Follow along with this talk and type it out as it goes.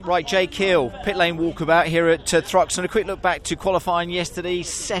Right, Jake Hill, pit lane walkabout here at Thruxton. A quick look back to qualifying yesterday.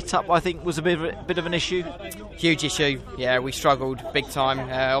 Setup, I think, was a bit of an issue. Huge issue. Yeah, we struggled big time.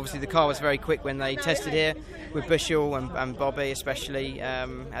 Obviously, the car was very quick when they tested here with Bushell and Bobby, especially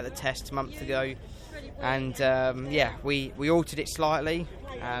at the test a month ago. And we altered it slightly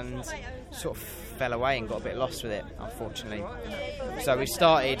and sort of fell away and got a bit lost with it, unfortunately. So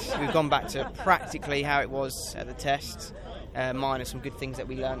we've gone back to practically how it was at the test. Minus some good things that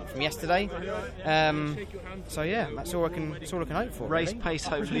we learned from yesterday. That's all I can hope for. Race really. Pace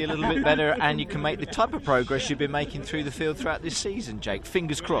hopefully a little bit better, and you can make the type of progress you've been making through the field throughout this season, Jake.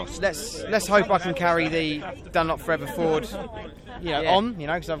 Fingers crossed. Let's hope I can carry the Dunlop Forever Ford, on,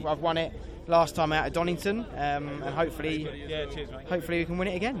 because I've won it last time out at Donington, and hopefully we can win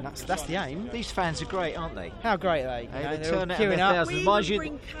it again. That's the aim. These fans are great, aren't they? How great are they? They turn out in thousands. We even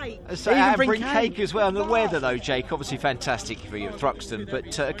bring cake. Bring cake as well. And the weather, though, Jake, obviously fantastic for you at Thruxton,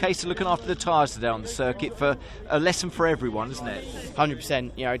 but a case of looking after the tyres today on the circuit for a lesson for everyone, isn't it?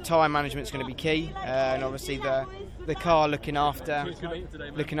 100%. Tyre management's going to be key, and obviously the car looking after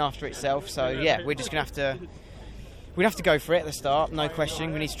itself. So yeah, we're just going to have to. We'd have to go for it at the start, no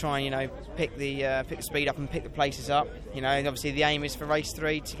question. We need to try and pick the speed up and pick the places up. And obviously the aim is for race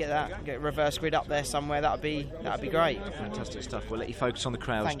 3 to get reverse grid up there somewhere. That'd be great. Fantastic stuff. We'll let you focus on the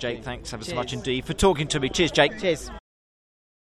crowds, Thank Jake. you. Thanks ever so Cheers. much indeed for talking to me. Cheers, Jake. Cheers.